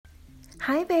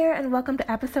Hi there, and welcome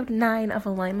to episode 9 of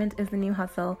Alignment is the New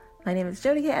Hustle. My name is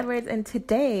Jody K. Edwards, and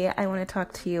today I want to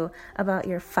talk to you about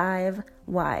your 5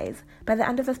 whys. By the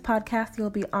end of this podcast, you'll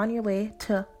be on your way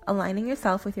to aligning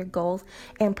yourself with your goals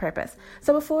and purpose.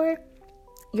 So before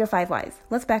your 5 whys,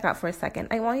 let's back up for a second.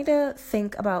 I want you to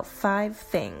think about 5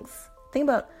 things. Think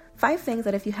about 5 things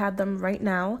that if you had them right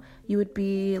now, you would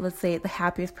be, let's say, the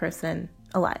happiest person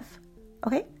alive.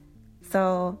 Okay?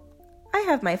 So I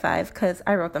have my 5 because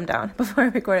I wrote them down before I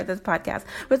recorded this podcast.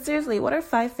 But seriously, what are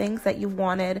 5 things that you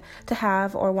wanted to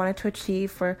have or wanted to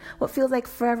achieve for what feels like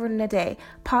forever in a day?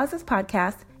 Pause this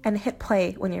podcast and hit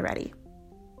play when you're ready.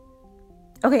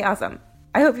 Okay, awesome.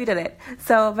 I hope you did it.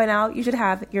 So by now, you should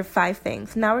have your 5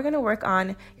 things. Now we're going to work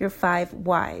on your 5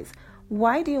 whys.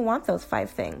 Why do you want those 5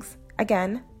 things?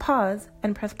 Again, pause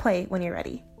and press play when you're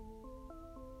ready.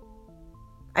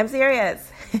 I'm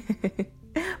serious.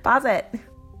 Pause it.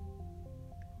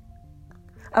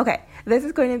 Okay, this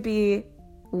is going to be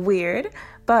weird,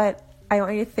 but I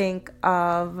want you to think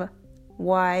of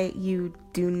why you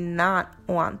do not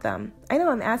want them. I know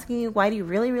I'm asking you, why do you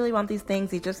really, really want these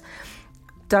things? You just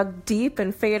dug deep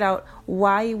and figured out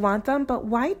why you want them, but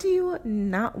why do you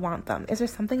not want them? Is there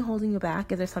something holding you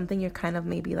back? Is there something you're kind of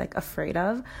maybe like afraid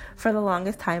of? For the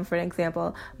longest time, for an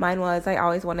example, mine was I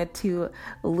always wanted to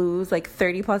lose like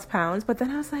 30 plus pounds, but then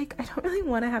I was like, I don't really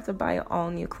want to have to buy all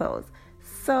new clothes.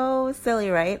 So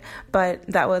silly, right? But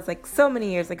that was like so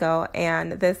many years ago,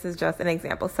 and this is just an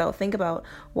example. So think about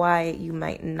why you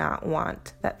might not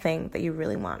want that thing that you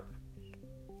really want.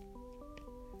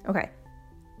 Okay.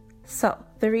 So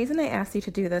the reason I asked you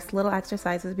to do this little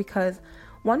exercise is because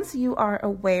once you are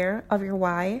aware of your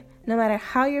why, no matter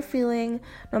how you're feeling,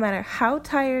 no matter how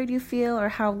tired you feel or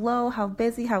how low, how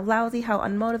busy, how lousy, how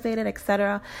unmotivated,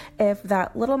 etc., if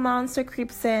that little monster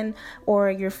creeps in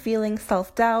or you're feeling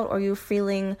self-doubt or you're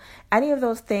feeling any of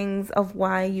those things of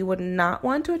why you would not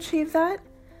want to achieve that,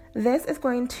 this is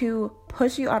going to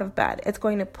push you out of bed. It's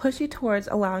going to push you towards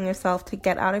allowing yourself to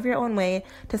get out of your own way,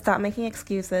 to stop making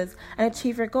excuses, and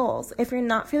achieve your goals. If you're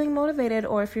not feeling motivated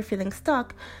or if you're feeling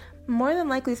stuck, more than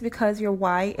likely it's because your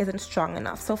why isn't strong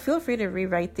enough. So feel free to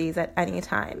rewrite these at any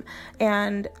time.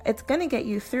 And it's going to get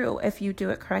you through if you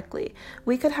do it correctly.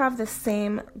 We could have the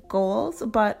same goals,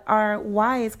 but our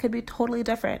whys could be totally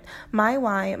different. My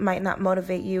why might not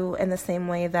motivate you in the same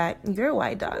way that your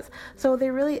why does. So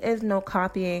there really is no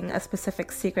copying a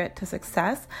specific secret to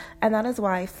success. And that is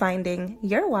why finding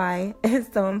your why is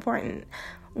so important.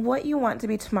 What you want to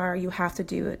be tomorrow, you have to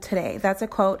do today. That's a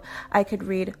quote I could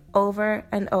read over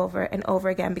and over and over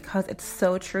again because it's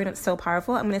so true and it's so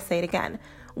powerful. I'm going to say it again.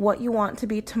 What you want to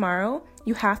be tomorrow,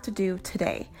 you have to do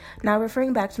today. Now,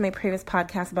 referring back to my previous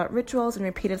podcast about rituals and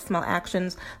repeated small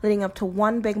actions leading up to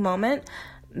one big moment,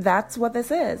 that's what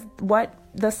this is. What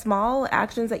the small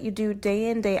actions that you do day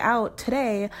in, day out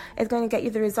today is going to get you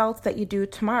the results that you do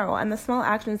tomorrow. And the small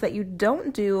actions that you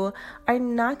don't do are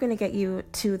not going to get you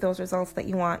to those results that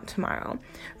you want tomorrow.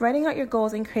 Writing out your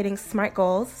goals and creating SMART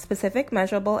goals, specific,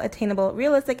 measurable, attainable,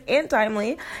 realistic, and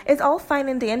timely, is all fine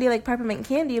and dandy like peppermint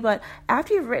candy. But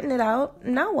after you've written it out,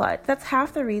 now what? That's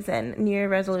half the reason New Year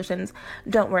resolutions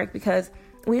don't work, because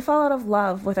we fall out of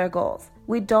love with our goals.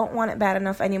 We don't want it bad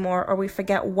enough anymore, or we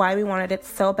forget why we wanted it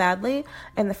so badly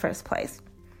in the first place.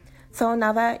 So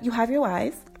now that you have your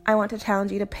whys, I want to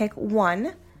challenge you to pick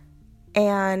one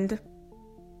and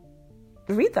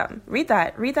read them. Read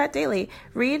that daily.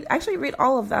 Read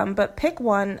all of them, but pick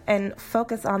one and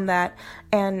focus on that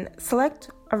and select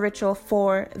a ritual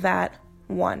for that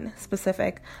one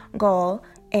specific goal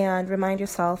and remind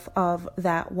yourself of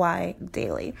that why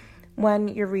daily. When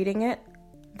you're reading it,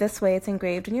 this way it's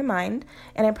engraved in your mind,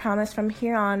 and I promise from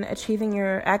here on, achieving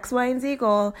your X, Y, and Z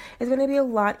goal is going to be a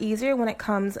lot easier when it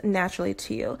comes naturally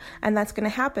to you. And that's going to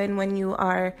happen when you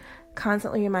are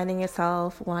constantly reminding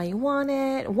yourself why you want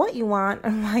it, what you want,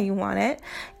 and why you want it.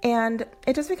 And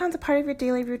it just becomes a part of your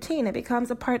daily routine. It becomes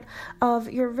a part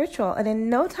of your ritual. And in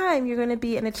no time, you're going to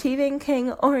be an achieving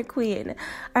king or a queen.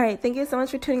 All right. Thank you so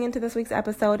much for tuning into this week's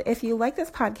episode. If you like this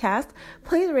podcast,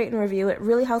 please rate and review. It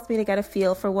really helps me to get a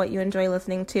feel for what you enjoy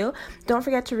listening to. Don't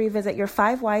forget to revisit your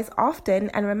 5 whys often.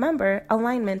 And remember,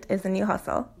 alignment is the new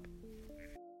hustle.